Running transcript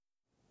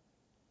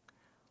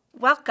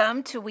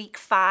Welcome to week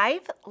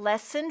 5,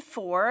 lesson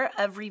 4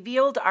 of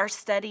Revealed, our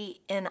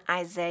study in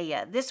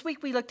Isaiah. This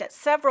week we looked at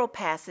several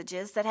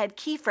passages that had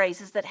key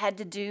phrases that had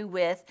to do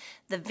with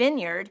the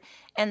vineyard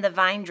and the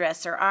vine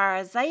dresser. Our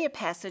Isaiah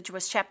passage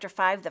was chapter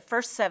 5, the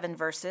first 7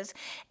 verses,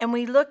 and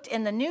we looked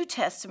in the New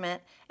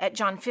Testament at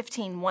John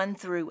 15, 1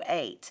 through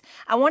 8.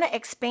 I want to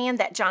expand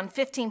that John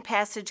 15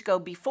 passage, go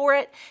before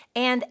it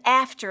and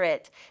after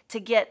it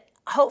to get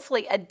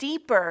hopefully a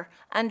deeper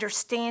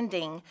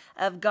understanding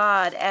of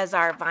God as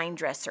our vine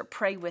dresser.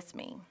 Pray with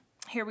me.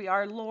 Here we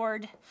are,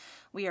 Lord.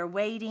 We are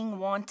waiting,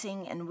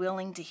 wanting, and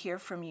willing to hear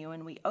from you,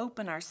 and we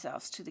open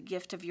ourselves to the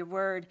gift of your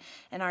word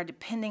and are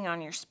depending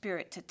on your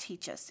spirit to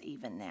teach us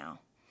even now.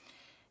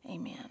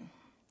 Amen.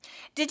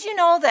 Did you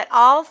know that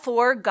all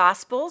 4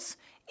 Gospels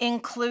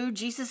include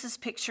Jesus'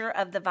 picture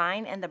of the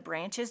vine and the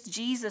branches?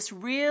 Jesus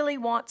really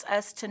wants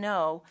us to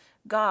know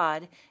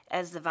God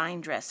as the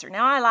vine dresser.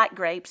 Now, I like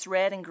grapes,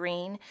 red and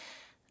green,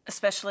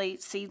 especially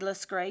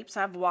seedless grapes.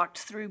 I've walked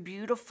through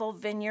beautiful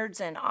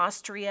vineyards in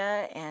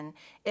Austria and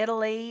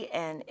Italy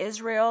and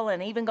Israel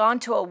and even gone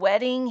to a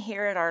wedding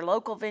here at our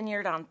local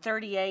vineyard on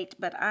 38,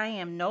 but I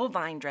am no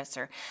vine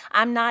dresser.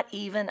 I'm not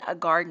even a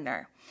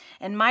gardener.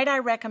 And might I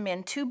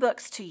recommend 2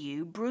 books to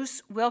you,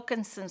 Bruce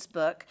Wilkinson's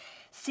book,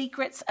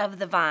 Secrets of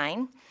the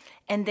Vine,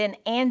 and then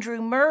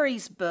Andrew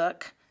Murray's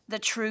book, The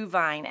True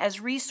Vine, as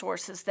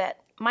resources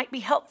that might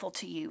be helpful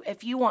to you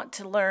if you want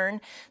to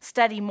learn,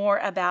 study more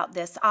about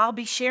this. I'll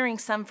be sharing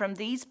some from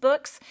these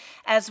books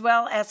as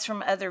well as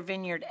from other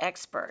vineyard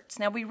experts.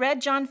 Now, we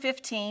read John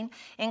 15.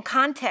 In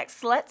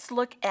context, let's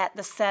look at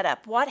the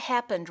setup. What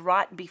happened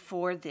right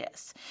before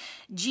this?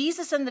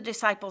 Jesus and the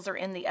disciples are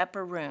in the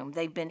upper room.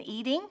 They've been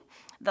eating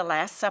the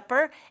Last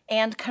Supper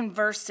and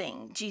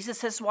conversing.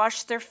 Jesus has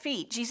washed their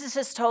feet. Jesus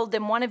has told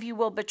them, one of you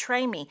will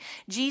betray me.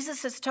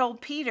 Jesus has told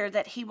Peter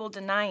that he will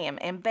deny him.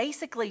 And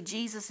basically,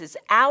 Jesus is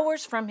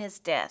hours from his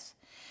death.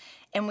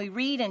 And we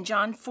read in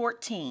John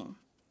 14,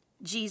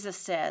 Jesus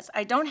says,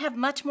 I don't have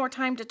much more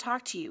time to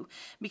talk to you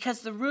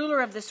because the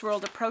ruler of this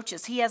world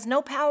approaches. He has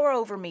no power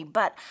over me,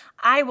 but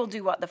I will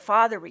do what the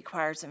Father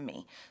requires of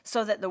me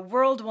so that the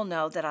world will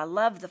know that I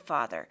love the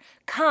Father.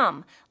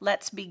 Come,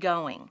 let's be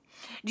going.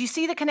 Do you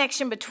see the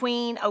connection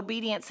between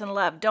obedience and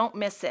love? Don't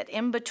miss it.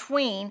 In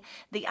between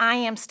the I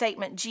am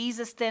statement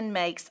Jesus then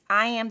makes,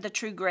 I am the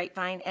true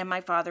grapevine and my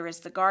Father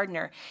is the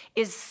gardener,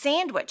 is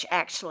sandwich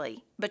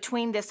actually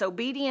between this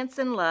obedience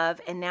and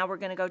love. And now we're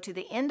going to go to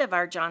the end of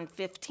our John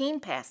 15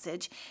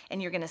 passage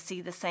and you're going to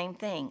see the same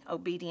thing,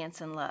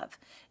 obedience and love.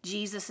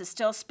 Jesus is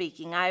still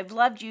speaking. I have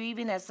loved you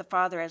even as the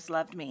Father has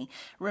loved me.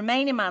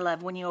 Remain in my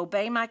love. When you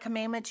obey my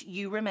commandments,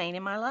 you remain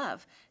in my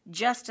love,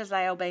 just as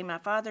I obey my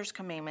Father's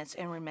commandments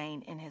and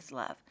remain in his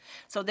love.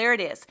 So there it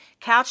is,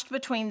 couched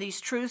between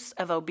these truths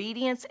of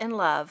obedience and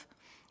love.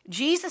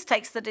 Jesus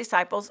takes the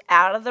disciples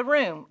out of the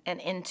room and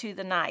into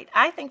the night.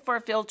 I think for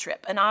a field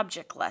trip, an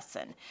object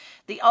lesson,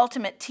 the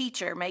ultimate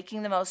teacher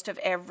making the most of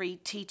every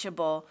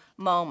teachable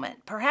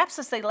moment. Perhaps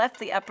as they left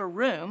the upper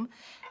room,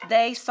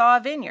 they saw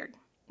a vineyard.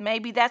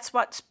 Maybe that's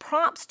what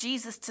prompts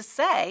Jesus to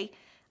say,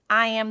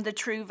 I am the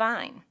true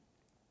vine.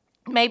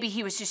 Maybe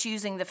he was just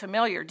using the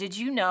familiar. Did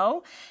you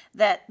know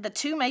that the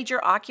 2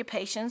 major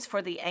occupations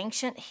for the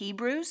ancient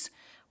Hebrews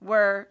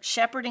were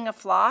shepherding a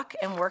flock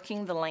and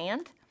working the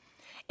land?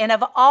 And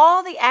of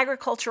all the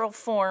agricultural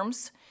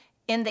forms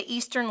in the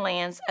eastern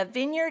lands, a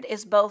vineyard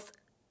is both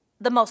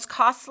the most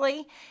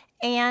costly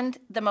and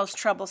the most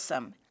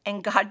troublesome.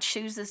 And God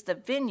chooses the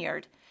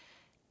vineyard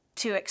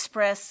to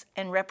express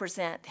and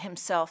represent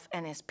himself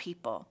and his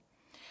people.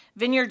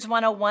 Vineyards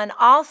 101,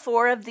 all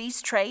 4 of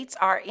these traits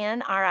are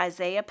in our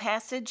Isaiah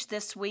passage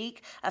this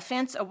week. A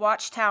fence, a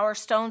watchtower,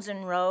 stones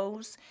and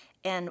rows,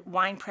 and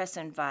winepress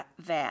and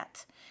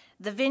vat.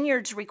 The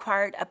vineyards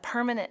required a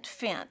permanent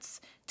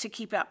fence to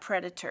keep out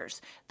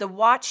predators. The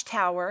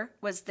watchtower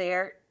was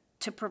there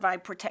to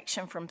provide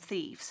protection from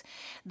thieves.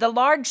 The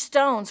large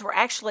stones were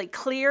actually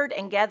cleared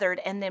and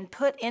gathered and then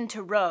put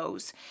into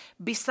rows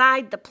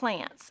beside the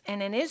plants.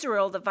 And in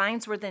Israel, the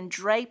vines were then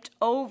draped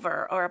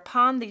over or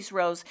upon these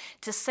rows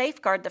to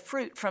safeguard the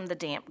fruit from the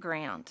damp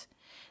ground.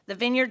 The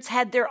vineyards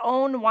had their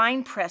own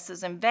wine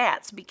presses and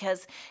vats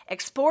because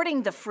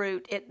exporting the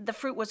fruit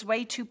was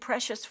way too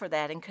precious for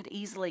that and could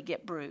easily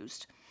get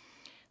bruised.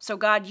 So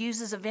God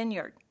uses a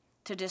vineyard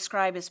to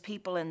describe his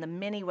people in the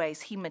many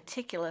ways he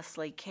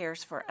meticulously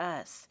cares for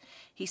us.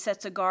 He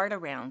sets a guard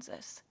around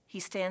us. He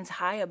stands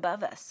high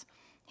above us.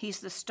 He's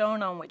the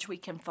stone on which we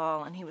can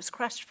fall, and he was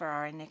crushed for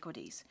our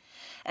iniquities.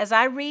 As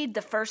I read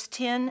the first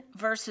 10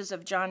 verses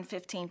of John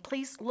 15,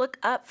 please look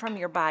up from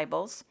your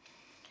Bibles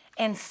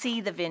and see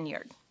the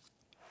vineyard.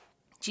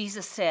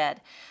 Jesus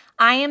said,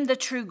 I am the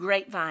true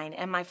grapevine,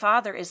 and my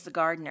Father is the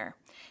gardener.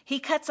 He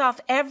cuts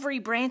off every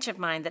branch of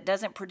mine that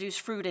doesn't produce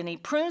fruit, and he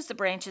prunes the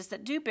branches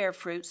that do bear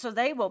fruit so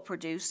they will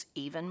produce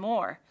even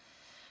more.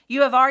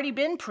 You have already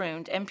been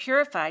pruned and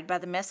purified by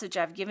the message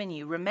I've given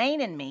you.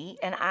 Remain in me,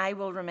 and I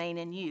will remain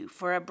in you.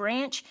 For a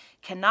branch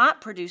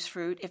cannot produce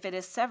fruit if it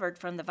is severed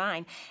from the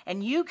vine,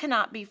 and you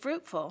cannot be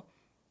fruitful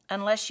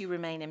unless you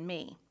remain in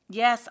me.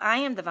 Yes, I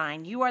am the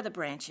vine, you are the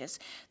branches.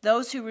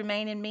 Those who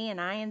remain in me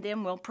and I in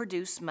them will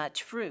produce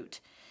much fruit.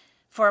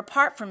 For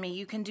apart from me,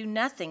 you can do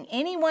nothing.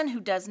 Anyone who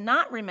does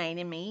not remain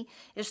in me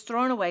is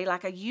thrown away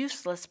like a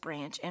useless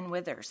branch and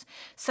withers.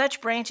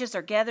 Such branches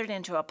are gathered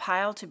into a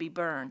pile to be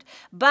burned.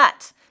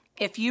 But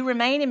if you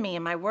remain in me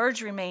and my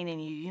words remain in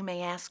you, you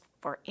may ask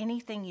for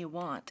anything you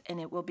want,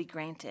 and it will be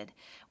granted.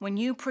 When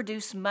you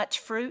produce much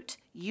fruit,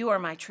 you are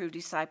my true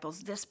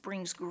disciples. This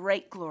brings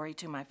great glory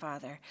to my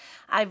Father.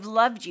 I've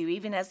loved you,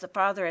 even as the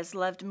Father has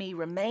loved me.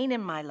 Remain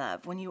in my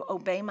love. When you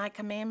obey my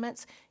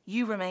commandments,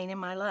 you remain in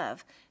my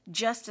love,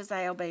 just as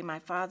I obey my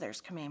Father's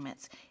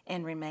commandments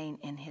and remain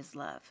in his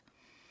love.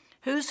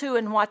 Who's who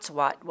and what's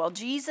what? Well,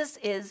 Jesus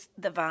is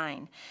the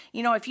vine.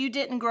 You know, if you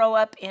didn't grow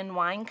up in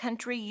wine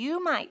country,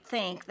 you might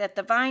think that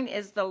the vine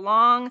is the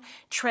long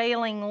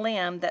trailing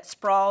limb that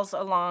sprawls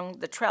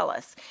along the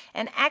trellis.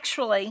 And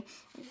actually,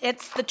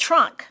 it's the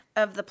trunk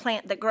of the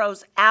plant that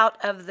grows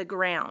out of the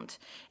ground.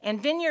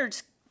 And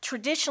vineyards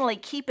traditionally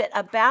keep it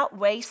about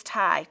waist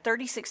high,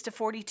 36 to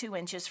 42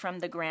 inches from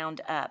the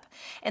ground up.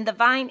 And the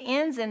vine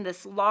ends in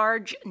this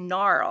large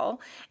gnarl,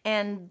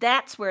 and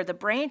that's where the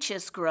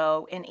branches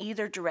grow in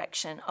either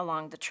direction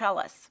along the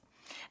trellis.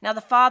 Now, the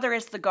Father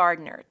is the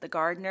gardener. The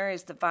gardener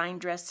is the vine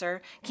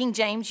dresser. King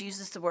James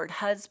uses the word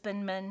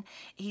husbandman.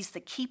 He's the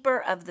keeper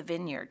of the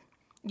vineyard.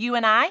 You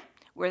and I,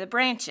 we're the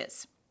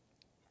branches.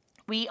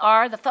 We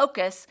are the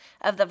focus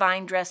of the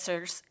vine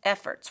dresser's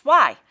efforts.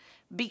 Why?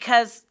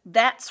 Because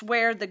that's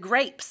where the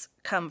grapes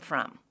come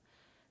from.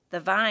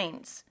 The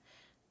vines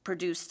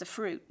produce the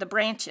fruit. The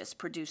branches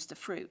produce the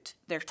fruit.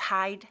 They're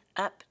tied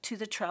up to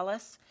the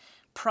trellis,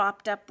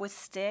 propped up with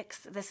sticks.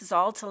 This is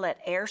all to let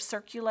air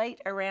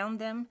circulate around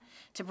them,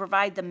 to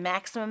provide the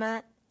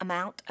maximum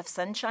amount of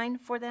sunshine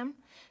for them,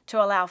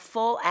 to allow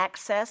full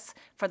access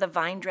for the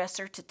vine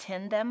dresser to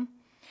tend them.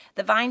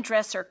 The vine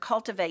dresser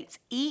cultivates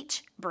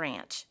each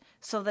branch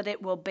so that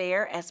it will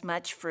bear as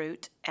much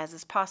fruit as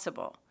is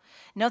possible.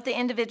 Note the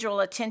individual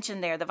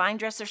attention there. The vine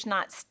dresser's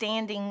not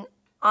standing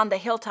on the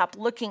hilltop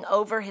looking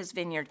over his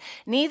vineyard.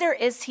 Neither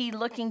is he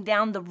looking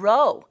down the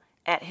row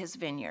at his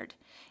vineyard.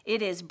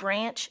 It is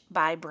branch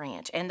by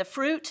branch. And the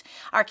fruit,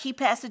 our key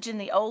passage in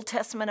the Old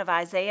Testament of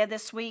Isaiah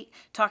this week,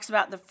 talks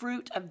about the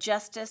fruit of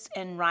justice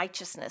and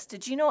righteousness.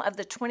 Did you know of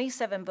the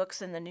 27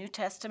 books in the New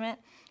Testament,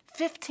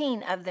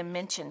 15 of them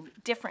mention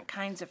different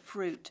kinds of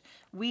fruit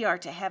we are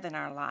to have in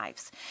our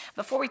lives?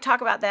 Before we talk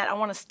about that, I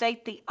want to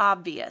state the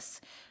obvious.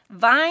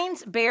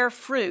 Vines bear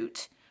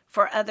fruit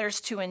for others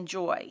to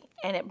enjoy,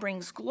 and it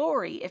brings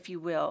glory, if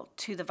you will,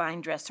 to the vine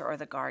dresser or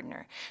the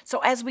gardener. So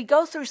as we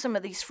go through some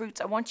of these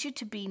fruits, I want you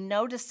to be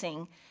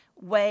noticing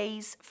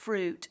ways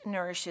fruit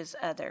nourishes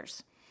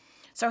others.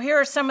 So here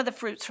are some of the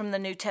fruits from the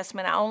New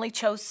Testament. I only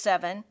chose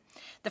 7.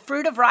 The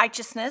fruit of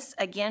righteousness,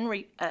 again,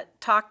 we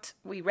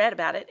read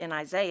about it in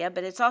Isaiah,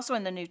 but it's also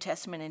in the New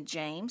Testament in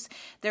James.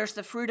 There's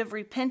the fruit of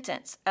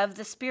repentance, of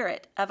the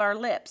Spirit, of our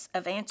lips,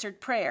 of answered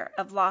prayer,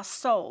 of lost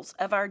souls,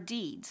 of our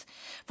deeds.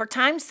 For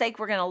time's sake,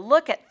 we're going to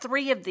look at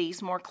 3 of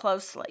these more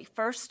closely.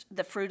 First,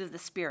 the fruit of the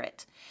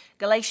Spirit.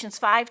 Galatians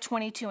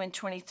 5:22 and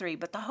 23.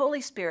 But the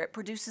Holy Spirit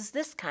produces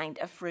this kind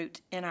of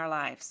fruit in our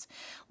lives: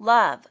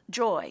 love,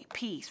 joy,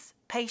 peace,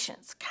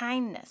 patience,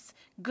 kindness,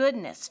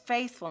 goodness,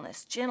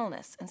 faithfulness,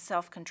 gentleness, and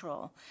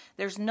self-control.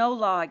 There's no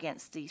law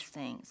against these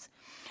things.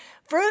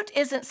 Fruit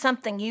isn't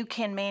something you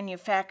can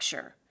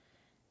manufacture.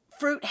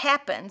 Fruit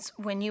happens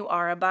when you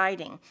are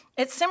abiding.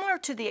 It's similar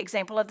to the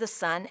example of the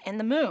sun and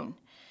the moon.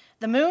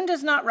 The moon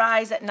does not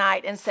rise at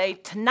night and say,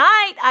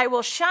 "Tonight I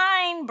will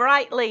shine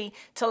brightly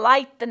to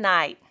light the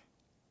night."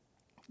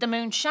 The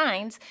moon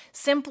shines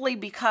simply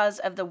because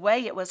of the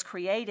way it was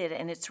created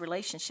and its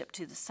relationship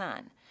to the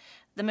sun.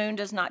 The moon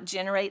does not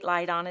generate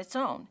light on its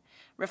own.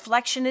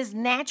 Reflection is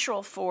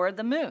natural for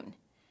the moon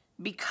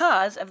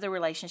because of the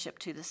relationship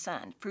to the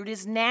sun. Fruit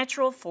is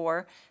natural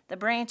for the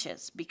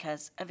branches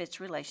because of its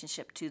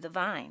relationship to the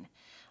vine.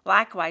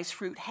 Likewise,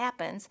 fruit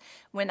happens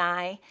when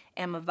I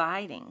am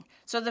abiding.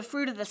 So the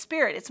fruit of the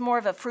Spirit, it's more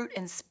of a fruit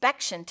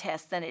inspection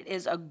test than it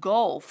is a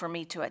goal for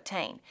me to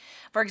attain.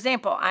 For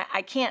example,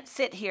 I can't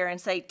sit here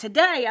and say,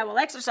 "Today I will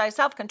exercise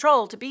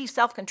self-control to be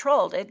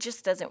self-controlled." It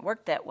just doesn't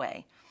work that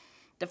way.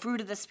 The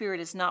fruit of the Spirit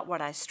is not what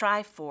I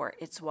strive for,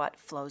 it's what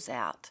flows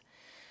out.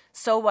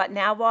 So what,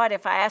 now what?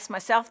 If I ask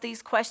myself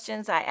these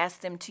questions, I ask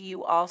them to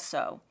you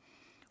also.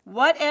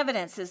 What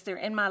evidence is there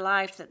in my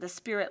life that the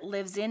Spirit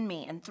lives in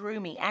me and through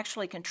me,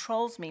 actually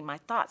controls me, my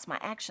thoughts, my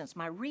actions,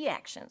 my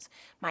reactions,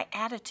 my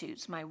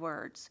attitudes, my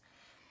words?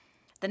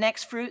 The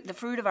next fruit, the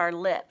fruit of our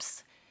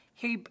lips.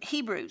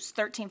 Hebrews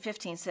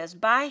 13:15 says,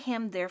 "By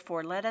him,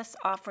 therefore, let us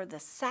offer the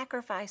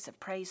sacrifice of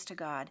praise to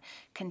God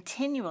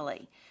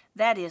continually.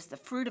 That is the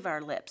fruit of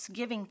our lips,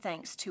 giving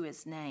thanks to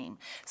his name."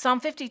 Psalm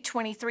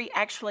 50:23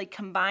 actually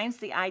combines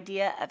the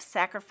idea of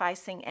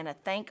sacrificing and a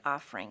thank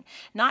offering.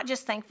 Not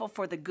just thankful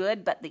for the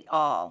good, but the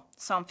all.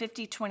 Psalm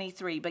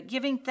 50:23, "But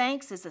giving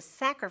thanks is a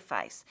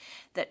sacrifice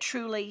that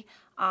truly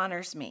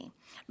honors me."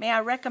 May I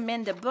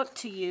recommend a book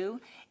to you?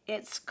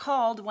 It's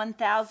called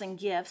 1,000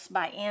 Gifts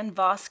by Ann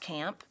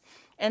Voskamp.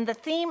 And the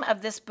theme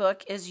of this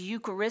book is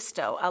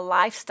Eucharisto, a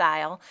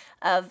lifestyle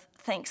of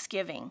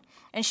thanksgiving.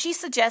 And she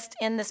suggests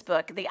in this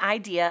book the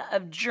idea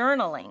of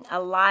journaling, a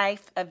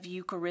life of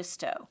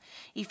Eucharisto.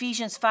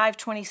 Ephesians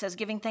 5:20 says,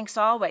 giving thanks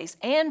always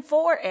and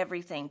for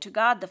everything to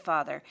God the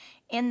Father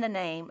in the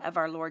name of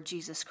our Lord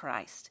Jesus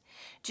Christ.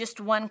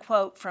 Just one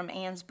quote from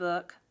Anne's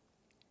book.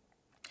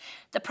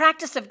 The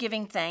practice of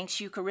giving thanks,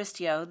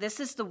 Eucharistio, this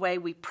is the way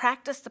we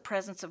practice the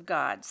presence of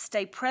God,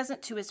 stay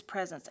present to his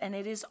presence, and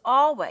it is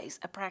always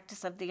a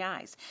practice of the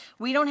eyes.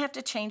 We don't have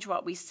to change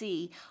what we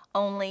see,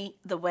 only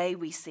the way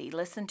we see.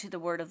 Listen to the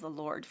word of the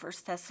Lord,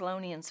 1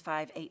 Thessalonians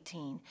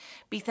 5:18.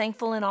 Be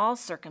thankful in all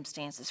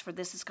circumstances, for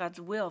this is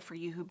God's will for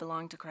you who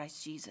belong to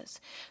Christ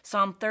Jesus.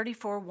 Psalm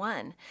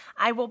 34:1.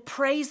 I will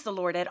praise the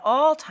Lord at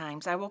all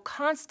times. I will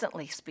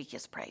constantly speak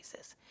his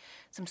praises.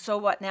 Some so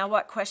what, now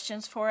what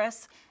questions for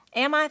us?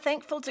 Am I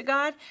thankful to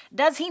God?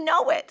 Does he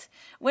know it?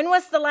 When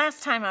was the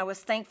last time I was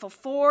thankful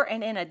for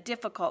and in a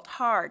difficult,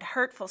 hard,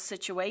 hurtful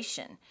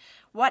situation?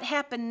 What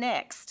happened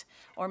next?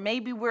 Or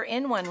maybe we're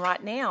in one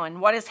right now,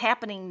 and what is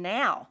happening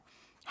now?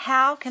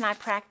 How can I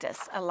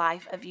practice a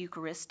life of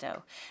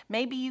Eucharisto?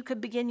 Maybe you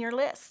could begin your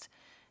list.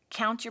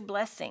 Count your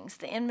blessings.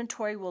 The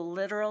inventory will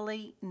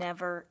literally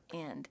never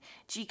end.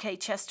 G.K.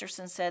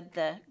 Chesterton said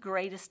the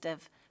greatest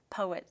of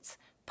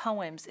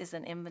poems is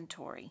an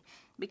inventory.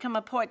 Become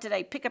a poet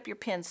today. Pick up your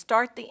pen.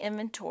 Start the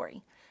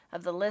inventory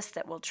of the list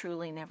that will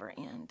truly never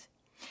end.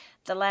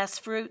 The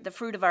last fruit, the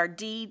fruit of our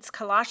deeds,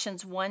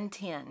 Colossians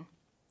 1:10.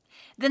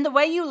 Then the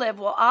way you live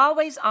will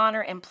always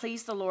honor and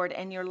please the Lord,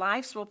 and your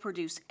lives will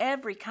produce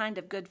every kind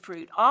of good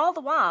fruit. All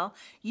the while,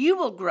 you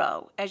will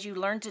grow as you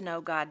learn to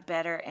know God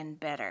better and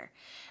better.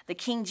 The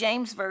King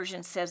James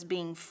Version says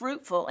being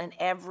fruitful in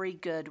every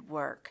good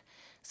work.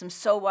 Some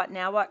so what,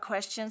 now what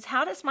questions.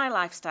 How does my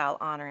lifestyle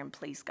honor and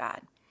please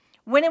God?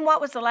 When and what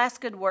was the last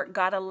good work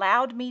God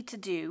allowed me to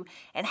do,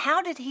 and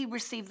how did he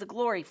receive the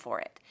glory for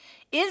it?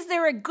 Is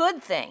there a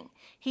good thing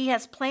he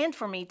has planned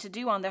for me to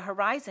do on the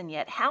horizon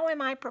yet? How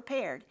am I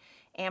prepared?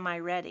 Am I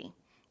ready?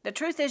 The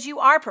truth is you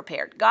are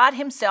prepared. God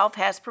himself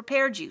has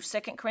prepared you,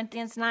 2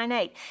 Corinthians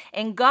 9:8.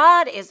 And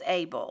God is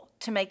able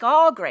to make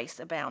all grace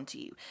abound to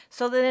you,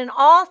 so that in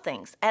all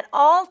things, at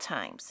all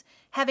times,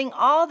 having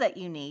all that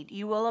you need,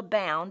 you will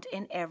abound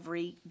in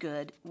every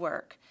good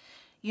work.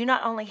 You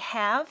not only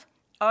have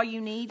all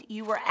you need,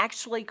 you were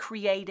actually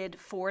created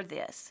for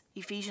this.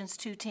 Ephesians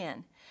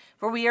 2:10.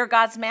 For we are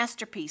God's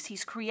masterpiece.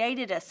 He's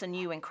created us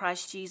anew in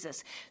Christ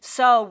Jesus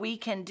so we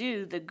can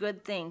do the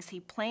good things he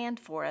planned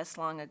for us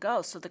long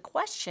ago. So the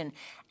question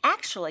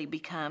actually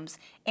becomes,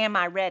 am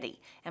I ready?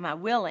 Am I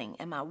willing?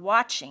 Am I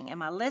watching?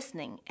 Am I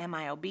listening? Am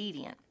I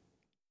obedient?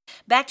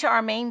 Back to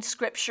our main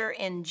scripture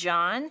in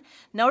John,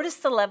 notice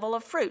the level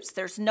of fruits.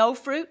 There's no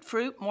fruit,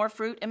 fruit, more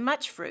fruit, and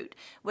much fruit,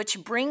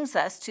 which brings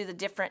us to the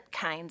different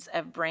kinds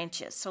of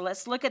branches. So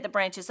let's look at the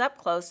branches up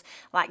close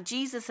like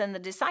Jesus and the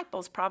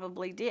disciples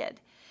probably did.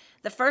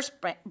 The first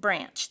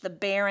branch, the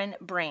barren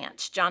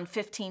branch, John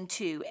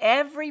 15:2.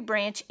 Every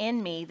branch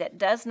in me that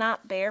does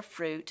not bear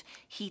fruit,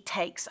 he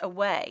takes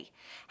away.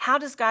 How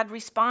does God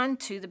respond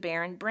to the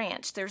barren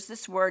branch? There's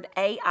this word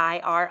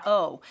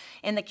AIRO.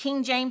 In the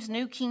King James,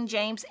 New King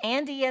James,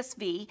 and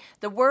ESV,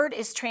 the word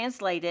is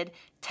translated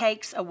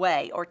takes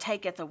away or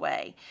taketh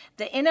away.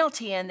 The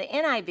NLT and the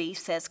NIV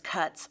says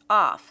cuts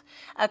off.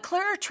 A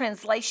clearer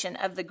translation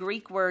of the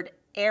Greek word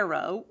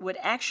arrow would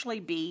actually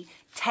be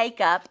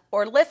take up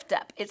or lift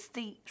up. It's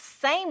the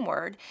same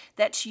word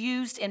that's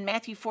used in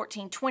Matthew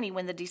 14:20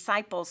 when the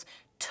disciples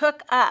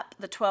took up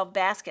the 12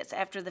 baskets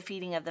after the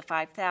feeding of the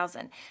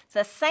 5,000. It's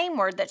the same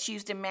word that's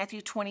used in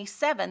Matthew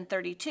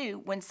 27:32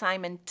 when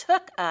Simon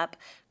took up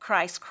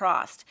Christ's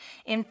cross.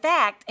 In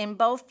fact, in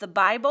both the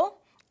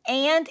Bible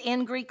and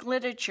in Greek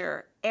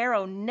literature,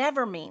 arrow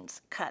never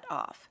means cut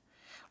off.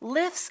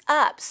 Lifts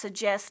up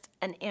suggests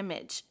an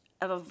image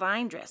of a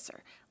vine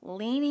dresser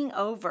leaning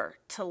over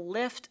to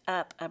lift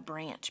up a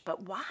branch.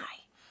 But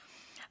why?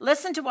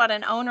 Listen to what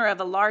an owner of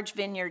a large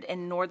vineyard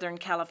in Northern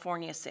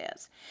California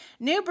says.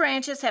 New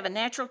branches have a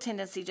natural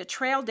tendency to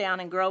trail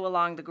down and grow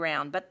along the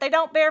ground, but they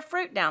don't bear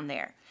fruit down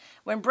there.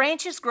 When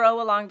branches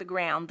grow along the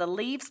ground, the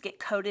leaves get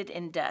coated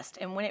in dust,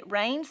 and when it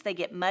rains, they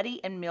get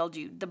muddy and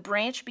mildewed. The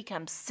branch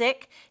becomes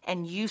sick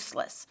and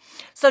useless.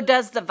 So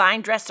does the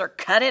vine dresser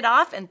cut it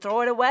off and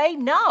throw it away?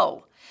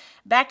 No.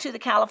 Back to the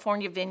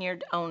California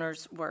vineyard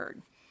owner's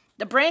word.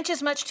 The branch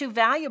is much too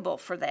valuable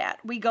for that.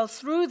 We go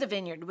through the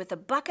vineyard with a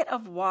bucket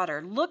of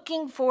water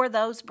looking for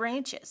those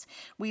branches.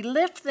 We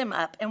lift them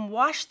up and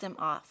wash them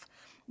off.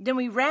 Then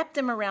we wrap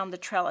them around the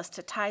trellis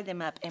to tie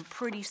them up, and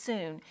pretty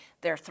soon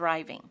they're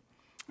thriving.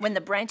 When the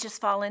branches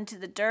fall into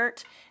the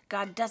dirt,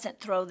 God doesn't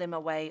throw them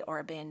away or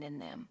abandon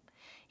them.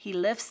 He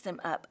lifts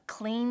them up,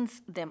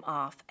 cleans them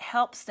off,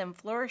 helps them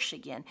flourish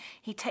again.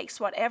 He takes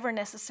whatever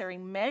necessary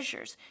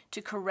measures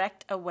to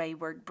correct a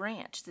wayward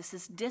branch. This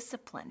is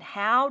discipline.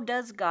 How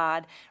does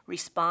God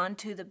respond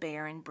to the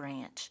barren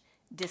branch?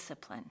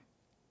 Discipline.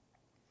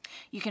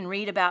 You can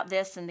read about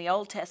this in the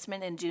Old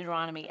Testament in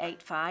Deuteronomy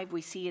 8:5.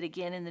 We see it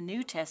again in the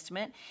New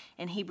Testament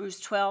in Hebrews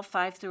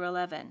 12:5 through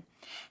 11.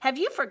 Have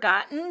you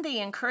forgotten the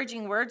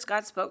encouraging words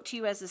God spoke to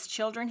you as his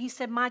children? He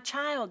said, "My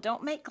child,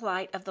 don't make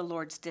light of the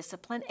Lord's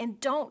discipline and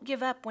don't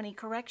give up when he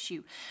corrects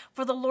you.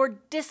 For the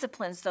Lord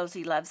disciplines those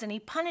he loves and he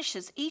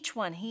punishes each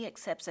one he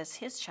accepts as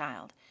his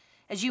child."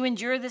 As you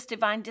endure this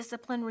divine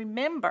discipline,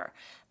 remember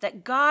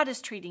that God is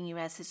treating you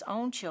as his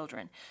own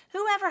children.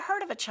 Who ever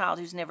heard of a child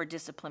who's never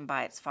disciplined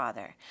by its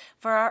father?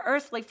 For our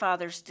earthly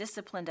fathers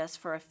disciplined us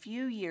for a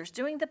few years,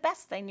 doing the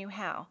best they knew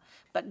how.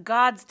 But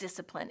God's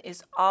discipline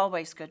is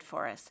always good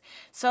for us,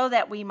 so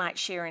that we might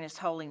share in his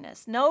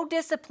holiness. No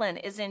discipline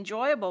is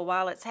enjoyable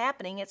while it's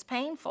happening. It's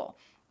painful.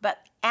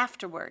 But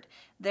afterward,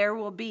 there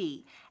will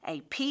be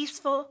a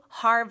peaceful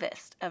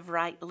harvest of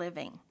right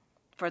living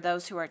for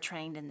those who are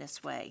trained in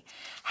this way.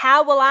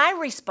 How will I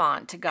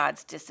respond to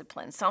God's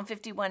discipline? Psalm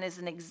 51 is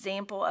an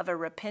example of a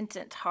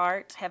repentant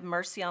heart. Have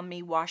mercy on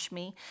me, wash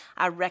me.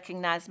 I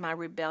recognize my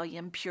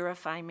rebellion,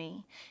 purify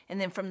me.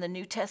 And then from the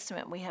New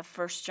Testament, we have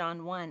 1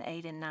 John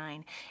 1:8 and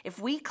 9. If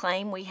we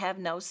claim we have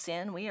no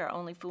sin, we are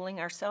only fooling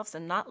ourselves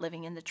and not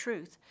living in the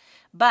truth.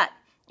 But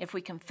if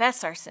we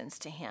confess our sins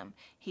to him,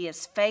 he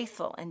is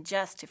faithful and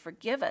just to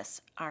forgive us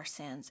our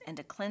sins and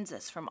to cleanse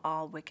us from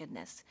all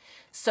wickedness.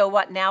 So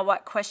what now?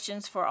 What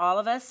questions for all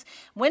of us?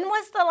 When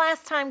was the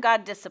last time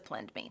God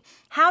disciplined me?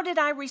 How did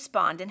I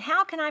respond? And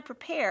how can I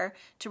prepare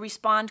to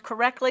respond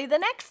correctly the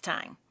next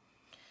time?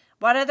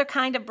 What other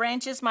kind of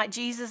branches might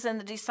Jesus and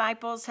the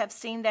disciples have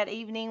seen that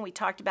evening? We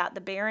talked about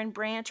the barren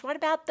branch. What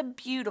about the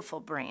beautiful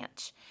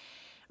branch?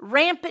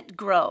 Rampant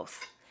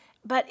growth,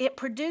 but it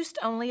produced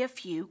only a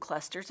few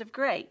clusters of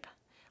grape.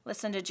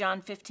 Listen to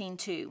John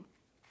 15:2.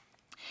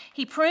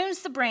 He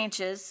prunes the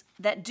branches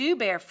that do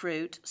bear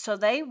fruit so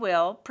they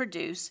will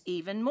produce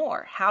even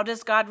more. How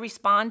does God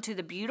respond to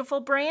the beautiful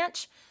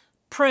branch?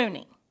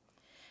 Pruning.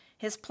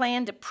 His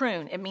plan to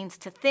prune, it means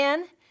to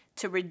thin,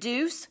 to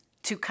reduce,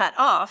 to cut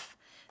off.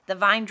 The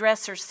vine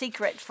dresser's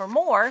secret for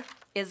more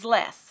is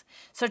less.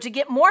 So to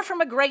get more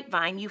from a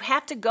grapevine, you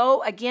have to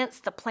go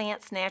against the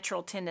plant's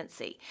natural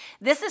tendency.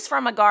 This is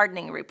from a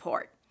gardening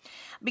report.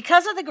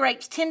 Because of the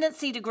grape's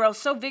tendency to grow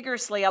so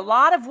vigorously, a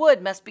lot of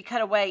wood must be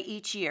cut away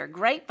each year.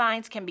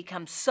 Grapevines can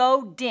become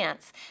so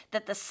dense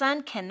that the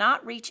sun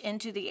cannot reach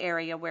into the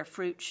area where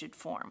fruit should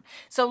form.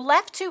 So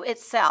left to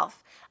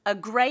itself, a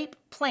grape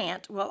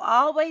plant will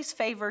always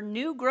favor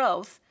new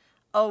growth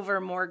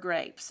over more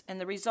grapes. And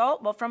the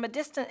result, well, from a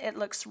distance, it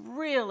looks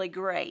really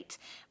great.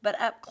 But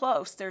up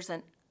close, there's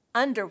an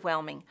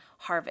underwhelming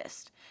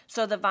harvest.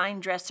 So the vine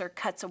dresser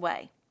cuts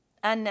away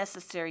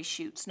unnecessary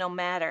shoots, no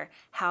matter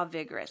how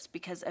vigorous,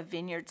 because a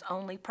vineyard's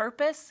only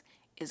purpose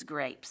is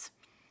grapes.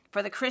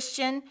 For the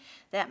Christian,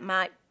 that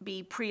might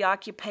be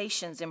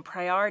preoccupations and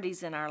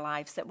priorities in our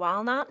lives that,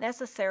 while not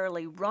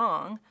necessarily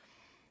wrong,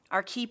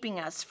 are keeping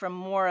us from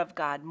more of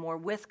God, more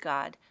with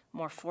God,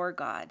 more for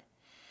God.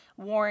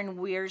 Warren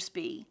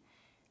Wiersbe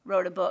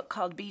wrote a book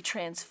called Be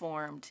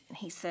Transformed, and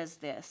he says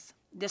this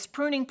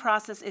pruning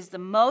process is the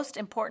most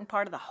important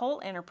part of the whole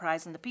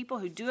enterprise, and the people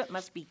who do it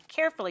must be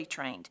carefully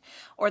trained,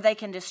 or they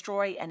can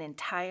destroy an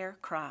entire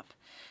crop.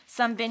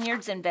 Some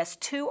vineyards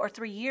invest 2 or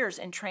 3 years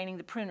in training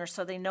the pruner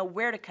so they know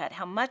where to cut,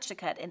 how much to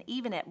cut, and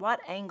even at what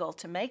angle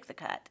to make the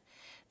cut.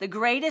 The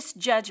greatest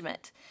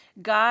judgment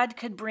God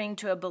could bring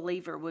to a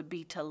believer would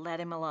be to let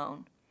him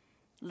alone.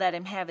 Let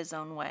him have his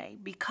own way.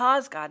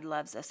 Because God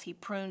loves us, he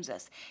prunes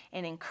us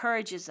and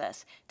encourages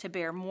us to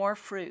bear more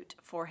fruit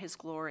for his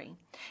glory.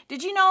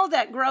 Did you know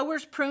that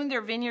growers prune their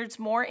vineyards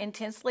more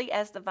intensely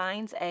as the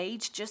vines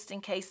age, just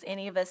in case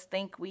any of us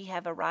think we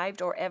have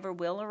arrived or ever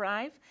will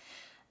arrive?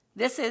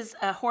 This is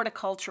a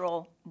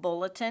horticultural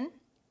bulletin.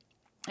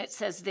 It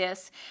says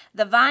this: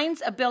 the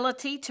vine's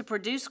ability to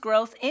produce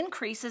growth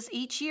increases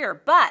each year,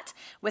 but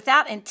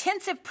without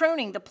intensive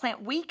pruning, the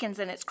plant weakens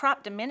and its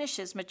crop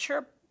diminishes.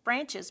 Mature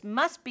branches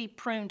must be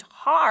pruned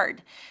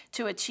hard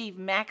to achieve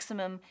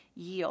maximum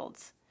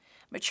yields.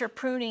 Mature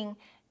pruning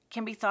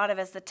can be thought of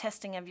as the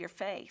testing of your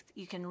faith.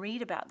 You can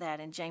read about that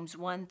in James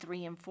 1,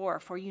 3, and 4.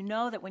 For you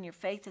know that when your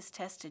faith is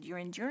tested, your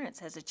endurance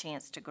has a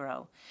chance to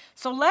grow.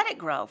 So let it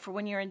grow, for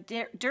when your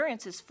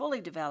endurance is fully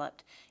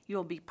developed, you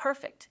will be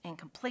perfect and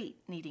complete,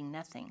 needing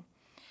nothing.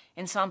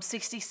 In Psalm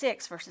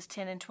 66, verses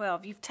 10 and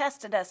 12, you've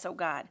tested us, O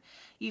God.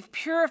 You've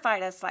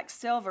purified us like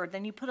silver.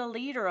 Then you put a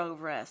leader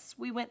over us.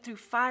 We went through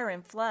fire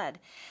and flood,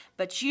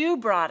 but you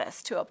brought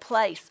us to a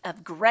place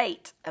of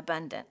great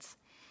abundance.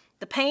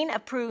 The pain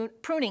of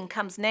pruning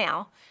comes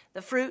now.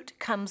 The fruit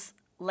comes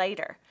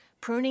later.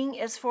 Pruning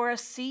is for a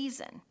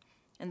season,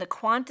 and the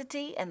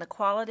quantity and the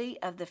quality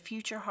of the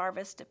future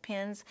harvest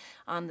depends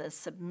on the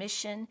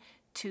submission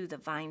to the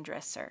vine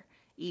dresser,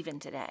 even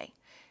today.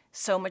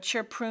 So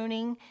mature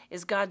pruning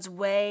is God's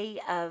way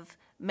of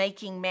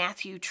making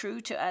Matthew true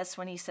to us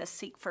when he says,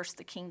 seek first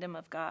the kingdom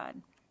of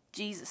God.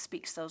 Jesus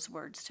speaks those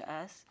words to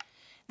us.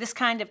 This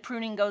kind of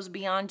pruning goes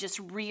beyond just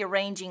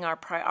rearranging our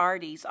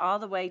priorities all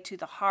the way to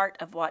the heart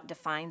of what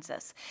defines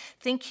us.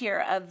 Think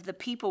here of the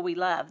people we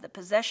love, the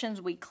possessions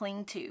we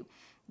cling to,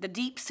 the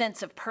deep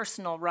sense of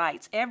personal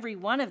rights. Every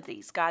one of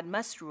these God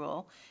must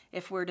rule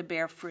if we're to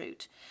bear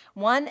fruit.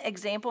 One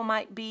example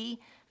might be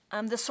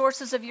the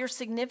sources of your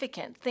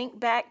significance. Think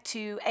back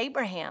to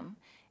Abraham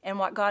and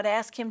what God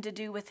asked him to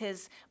do with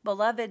his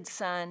beloved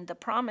son, the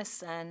promised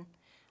son,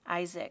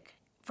 Isaac.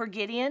 For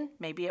Gideon,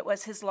 maybe it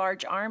was his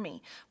large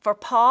army. For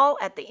Paul,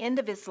 at the end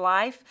of his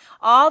life,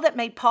 all that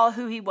made Paul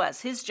who he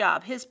was, his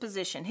job, his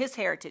position, his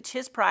heritage,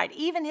 his pride,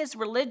 even his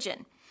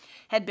religion,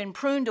 had been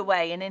pruned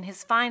away. And in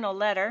his final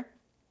letter,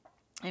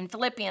 in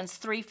Philippians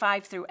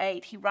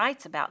 3:5-8, he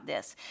writes about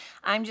this.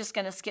 I'm just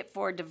going to skip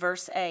forward to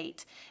verse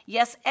 8.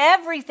 Yes,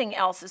 everything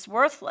else is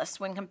worthless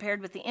when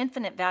compared with the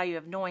infinite value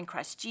of knowing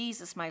Christ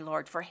Jesus, my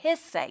Lord. For his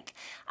sake,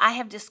 I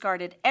have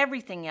discarded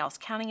everything else,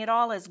 counting it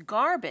all as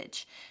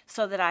garbage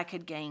so that I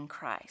could gain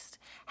Christ.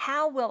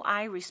 How will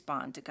I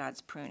respond to God's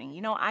pruning?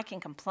 You know, I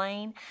can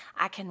complain,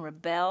 I can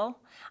rebel,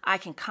 I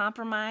can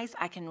compromise,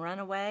 I can run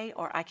away,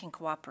 or I can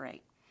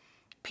cooperate.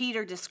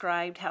 Peter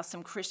described how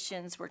some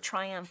Christians were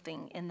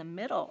triumphing in the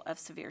middle of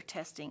severe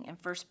testing in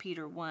 1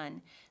 Peter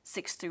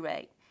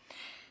 1:6-8.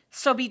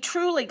 So be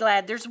truly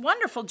glad. There's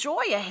wonderful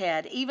joy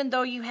ahead. Even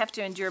though you have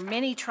to endure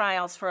many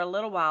trials for a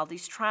little while,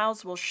 these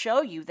trials will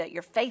show you that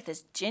your faith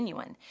is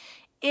genuine.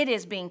 It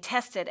is being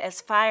tested as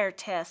fire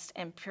tests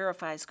and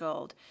purifies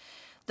gold,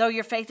 though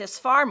your faith is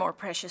far more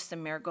precious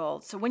than mere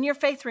gold. So when your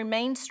faith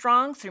remains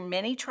strong through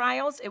many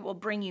trials, it will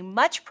bring you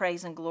much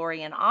praise and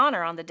glory and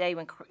honor on the day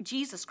when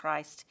Jesus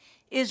Christ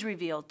is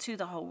revealed to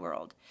the whole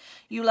world.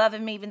 You love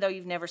him even though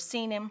you've never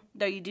seen him.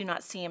 Though you do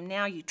not see him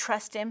now, you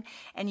trust him,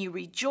 and you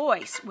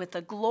rejoice with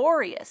a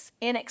glorious,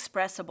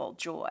 inexpressible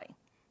joy.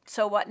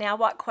 So what now?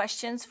 What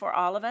questions for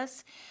all of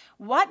us?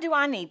 What do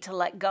I need to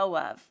let go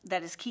of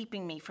that is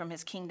keeping me from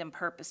his kingdom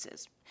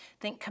purposes?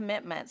 Think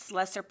commitments,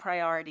 lesser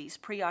priorities,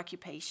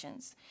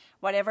 preoccupations,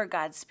 whatever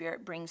God's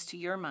Spirit brings to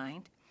your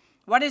mind.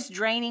 What is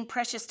draining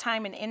precious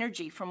time and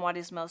energy from what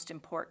is most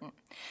important?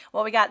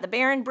 Well, we got the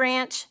barren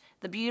branch,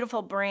 the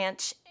beautiful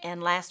branch,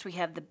 and last we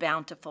have the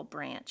bountiful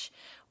branch.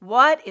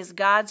 What is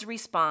God's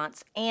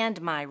response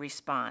and my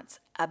response?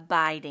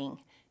 Abiding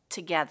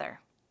together.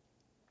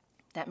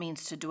 That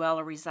means to dwell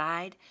or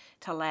reside,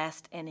 to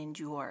last and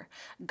endure.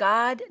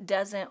 God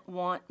doesn't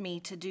want me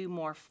to do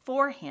more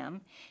for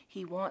him.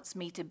 He wants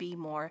me to be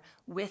more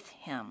with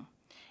him.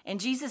 In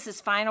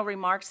Jesus' final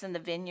remarks in the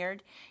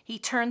vineyard, he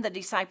turned the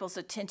disciples'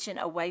 attention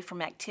away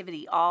from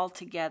activity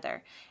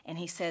altogether, and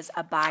he says,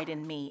 abide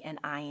in me and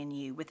I in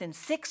you. Within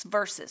 6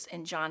 verses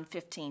in John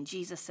 15,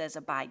 Jesus says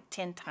abide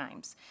 10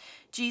 times.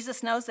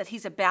 Jesus knows that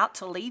he's about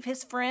to leave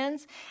his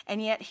friends, and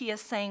yet he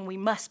is saying we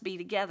must be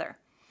together.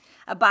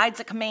 Abide's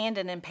a command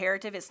and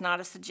imperative. It's not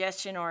a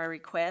suggestion or a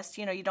request.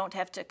 You know, you don't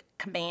have to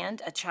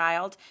command a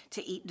child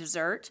to eat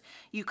dessert.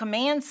 You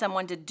command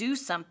someone to do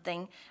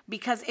something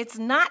because it's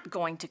not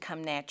going to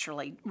come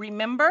naturally.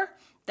 Remember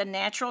the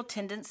natural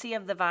tendency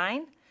of the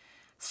vine?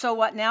 So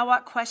what now?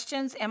 What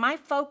questions? Am I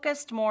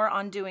focused more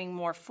on doing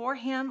more for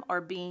him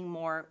or being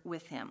more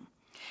with him?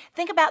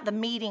 Think about the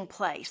meeting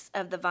place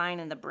of the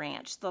vine and the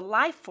branch. The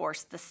life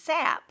force, the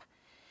sap,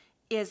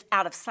 is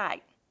out of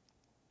sight.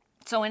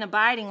 So in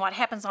abiding, what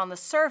happens on the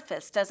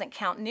surface doesn't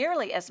count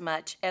nearly as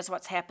much as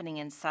what's happening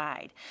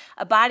inside.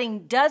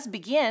 Abiding does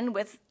begin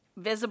with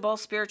visible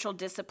spiritual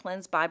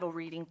disciplines, Bible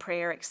reading,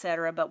 prayer,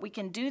 etc., but we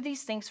can do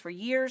these things for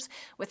years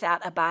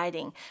without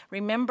abiding.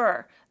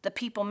 Remember the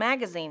People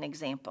magazine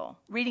example.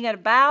 Reading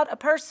about a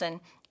person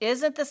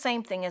isn't the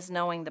same thing as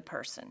knowing the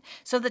person.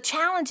 So the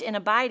challenge in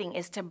abiding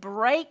is to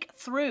break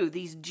through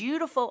these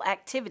beautiful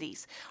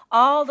activities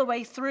all the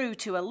way through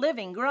to a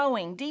living,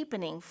 growing,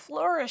 deepening,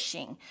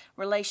 flourishing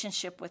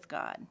relationship with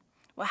God.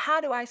 Well,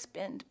 how do I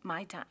spend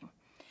my time?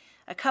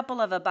 A couple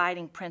of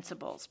abiding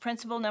principles.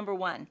 Principle number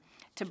 1,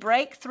 to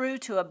break through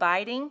to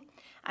abiding,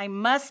 I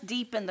must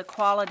deepen the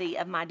quality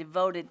of my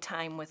devoted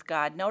time with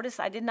God. Notice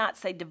I did not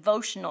say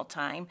devotional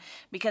time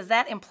because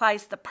that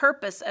implies the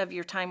purpose of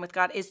your time with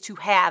God is to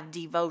have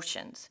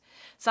devotions.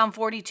 Psalm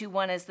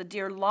 42:1 is the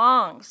deer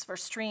longs for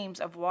streams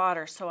of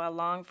water, so I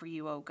long for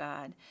you, O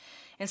God.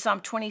 In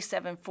Psalm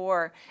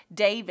 27:4,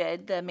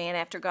 David, the man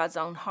after God's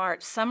own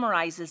heart,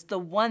 summarizes the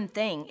one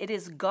thing. It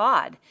is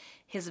God,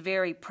 his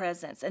very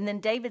presence. And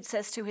then David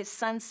says to his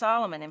son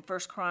Solomon in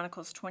 1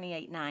 Chronicles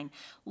 28:9,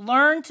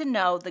 learn to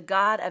know the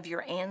God of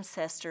your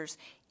ancestors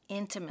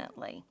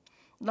intimately.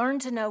 Learn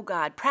to know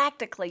God,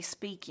 practically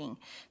speaking.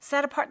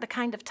 Set apart the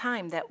kind of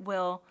time that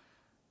will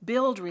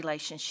build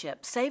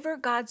relationships. Savor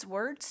God's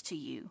words to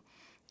you.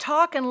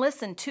 Talk and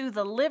listen to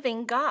the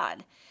living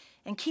God.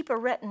 And keep a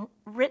written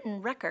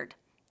record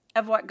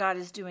of what God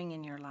is doing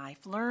in your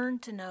life. Learn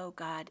to know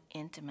God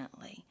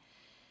intimately.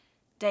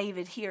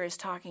 David here is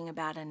talking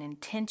about an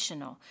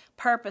intentional,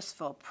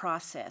 purposeful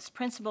process.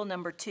 Principle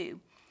number 2,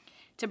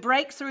 to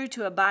break through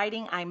to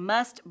abiding, I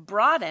must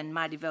broaden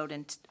my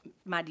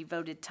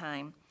devoted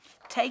time,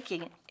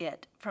 taking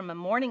it from a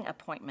morning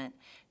appointment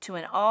to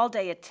an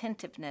all-day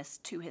attentiveness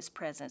to his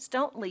presence.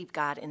 Don't leave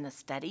God in the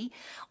study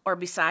or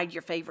beside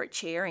your favorite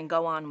chair and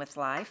go on with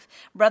life.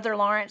 Brother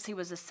Lawrence, he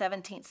was a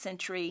 17th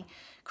century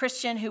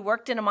Christian who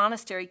worked in a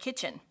monastery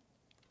kitchen.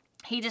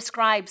 He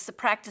describes the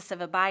practice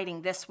of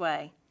abiding this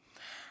way.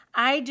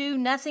 I do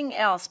nothing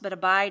else but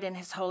abide in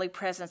his holy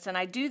presence, and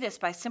I do this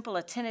by simple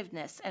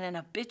attentiveness and an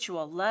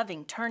habitual,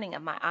 loving turning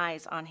of my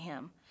eyes on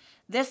him.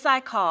 This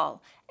I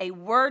call a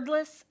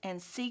wordless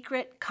and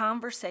secret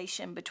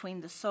conversation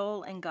between the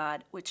soul and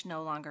God, which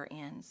no longer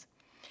ends.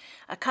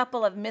 A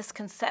couple of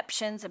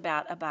misconceptions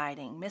about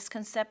abiding.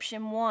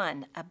 Misconception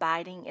 1,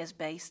 abiding is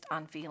based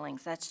on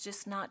feelings. That's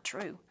just not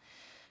true.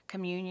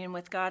 Communion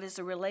with God is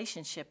a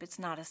relationship. It's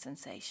not a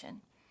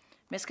sensation.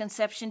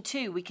 Misconception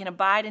 2, we can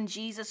abide in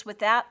Jesus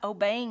without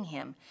obeying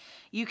him.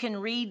 You can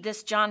read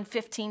this John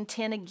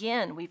 15:10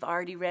 again. We've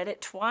already read it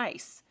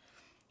twice.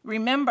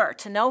 Remember,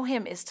 to know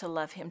him is to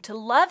love him. To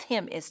love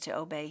him is to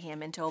obey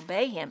him. And to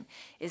obey him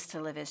is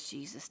to live as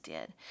Jesus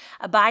did.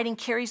 Abiding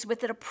carries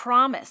with it a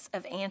promise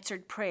of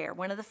answered prayer,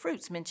 one of the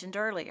fruits mentioned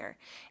earlier.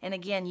 And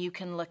again, you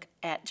can look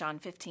at John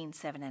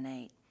 15:7 and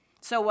 8.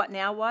 So what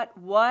now?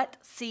 What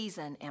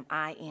season am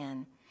I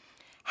in?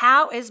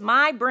 How is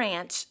my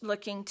branch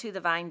looking to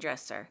the vine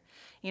dresser?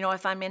 You know,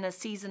 if I'm in a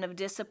season of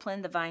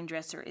discipline, the vine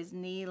dresser is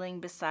kneeling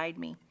beside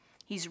me.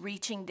 He's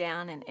reaching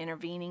down and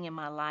intervening in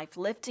my life,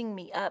 lifting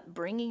me up,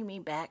 bringing me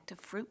back to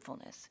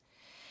fruitfulness.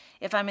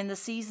 If I'm in the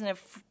season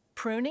of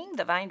pruning,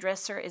 the vine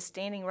dresser is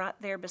standing right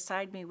there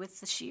beside me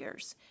with the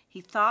shears. He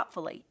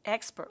thoughtfully,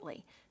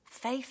 expertly,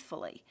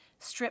 faithfully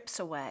strips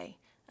away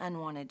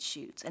unwanted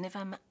shoots. And if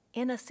I'm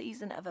in a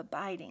season of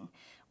abiding,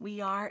 we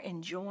are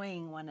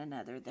enjoying one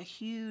another. The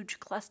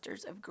huge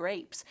clusters of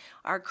grapes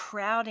are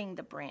crowding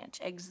the branch,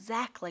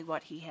 exactly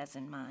what he has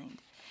in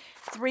mind.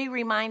 3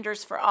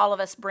 reminders for all of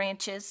us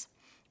branches.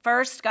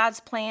 First, God's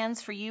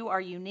plans for you are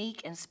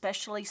unique and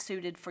specially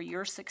suited for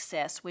your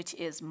success, which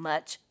is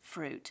much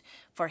fruit,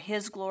 for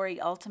his glory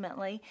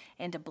ultimately,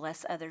 and to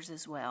bless others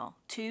as well.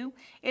 2,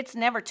 it's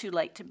never too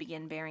late to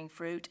begin bearing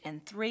fruit.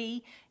 And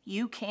 3,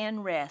 you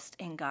can rest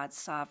in God's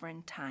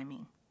sovereign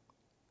timing.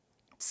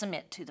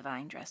 Submit to the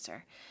vine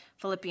dresser.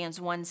 Philippians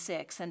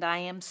 1:6, and I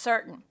am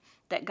certain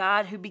that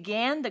God who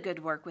began the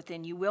good work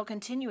within you will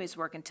continue his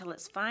work until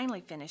it's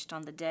finally finished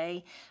on the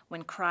day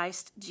when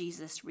Christ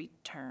Jesus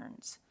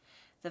returns.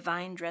 The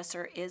vine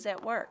dresser is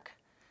at work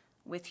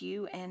with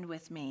you and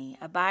with me.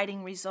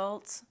 Abiding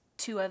results,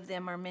 2 of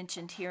them are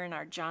mentioned here in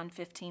our John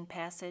 15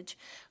 passage.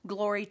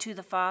 Glory to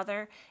the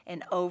Father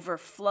and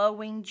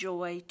overflowing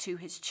joy to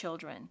his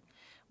children.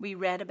 We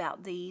read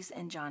about these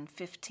in John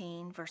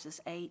 15,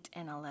 verses 8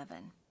 and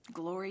 11.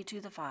 Glory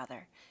to the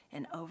Father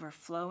and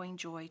overflowing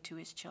joy to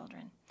his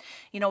children.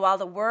 You know, while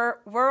the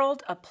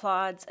world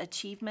applauds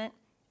achievement,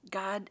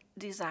 God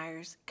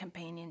desires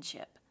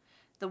companionship.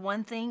 The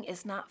one thing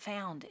is not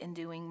found in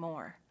doing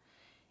more.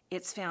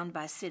 It's found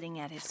by sitting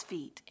at his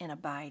feet and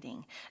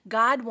abiding.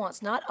 God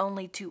wants not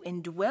only to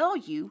indwell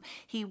you,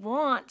 he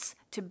wants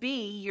to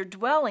be your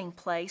dwelling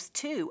place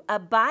too,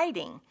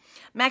 abiding.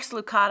 Max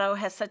Lucado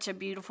has such a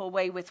beautiful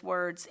way with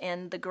words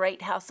in The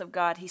Great House of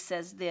God. He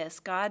says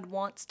this, God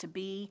wants to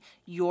be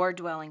your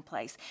dwelling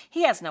place.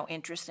 He has no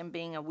interest in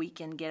being a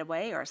weekend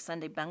getaway or a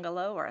Sunday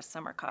bungalow or a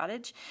summer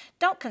cottage.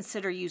 Don't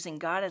consider using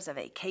God as a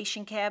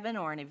vacation cabin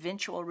or an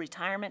eventual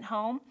retirement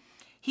home.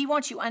 He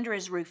wants you under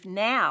his roof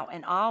now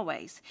and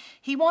always.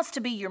 He wants to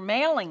be your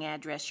mailing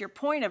address, your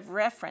point of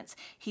reference.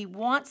 He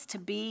wants to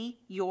be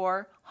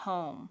your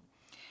home.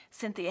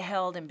 Cynthia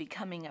Held in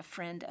Becoming a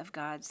Friend of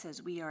God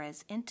says we are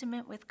as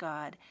intimate with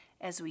God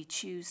as we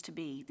choose to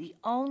be. The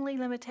only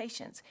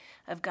limitations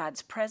of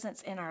God's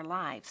presence in our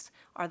lives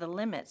are the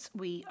limits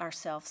we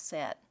ourselves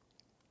set.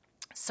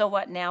 So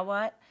what now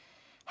what?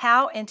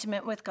 How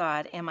intimate with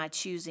God am I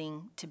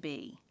choosing to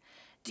be?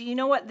 Do you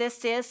know what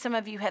this is? Some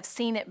of you have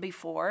seen it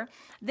before.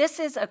 This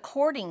is a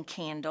courting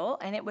candle,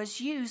 and it was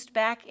used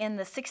back in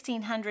the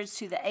 1600s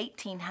to the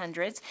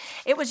 1800s.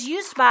 It was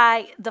used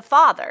by the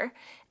father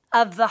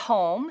of the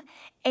home,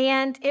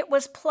 and it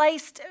was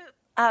placed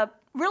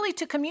really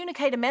to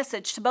communicate a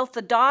message to both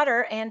the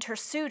daughter and her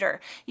suitor.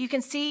 You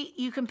can see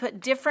you can put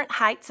different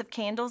heights of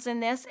candles in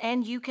this,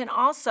 and you can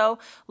also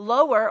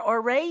lower or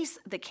raise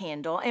the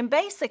candle. And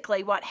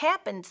basically what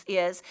happens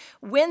is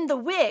when the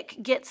wick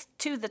gets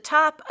to the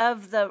top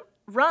of the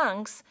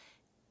rungs,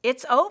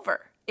 it's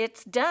over.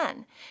 It's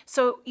done.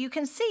 So you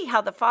can see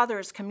how the father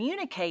is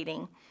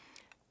communicating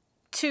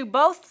to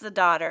both the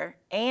daughter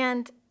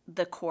and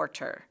the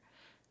courter.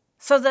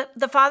 So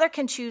the father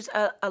can choose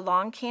a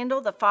long candle.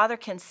 The father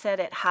can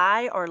set it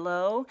high or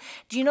low.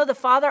 Do you know the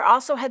father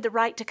also had the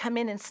right to come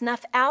in and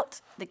snuff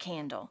out the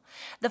candle?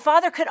 The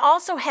father could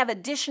also have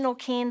additional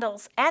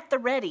candles at the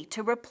ready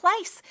to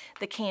replace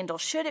the candle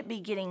should it be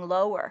getting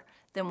lower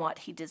than what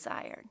he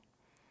desired.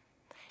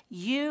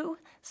 You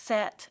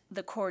set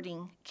the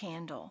courting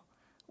candle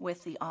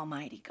with the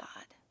Almighty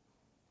God.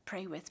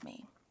 Pray with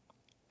me.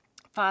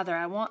 Father,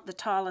 I want the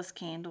tallest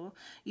candle,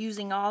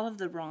 using all of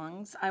the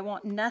rungs. I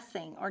want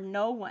nothing or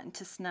no one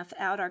to snuff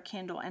out our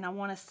candle, and I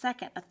want a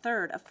second, a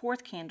third, a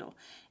fourth candle,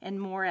 and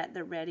more at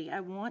the ready. I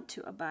want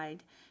to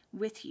abide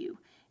with you,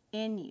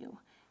 in you,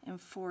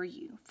 and for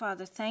you.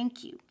 Father,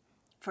 thank you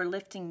for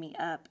lifting me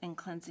up and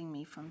cleansing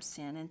me from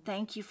sin, and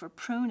thank you for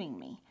pruning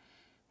me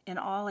in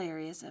all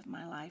areas of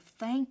my life.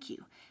 Thank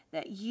you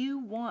that you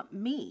want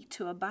me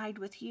to abide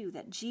with you,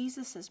 that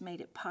Jesus has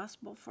made it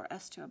possible for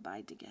us to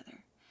abide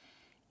together.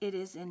 It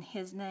is in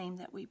his name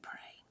that we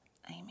pray.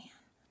 Amen.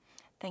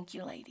 Thank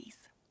you, ladies.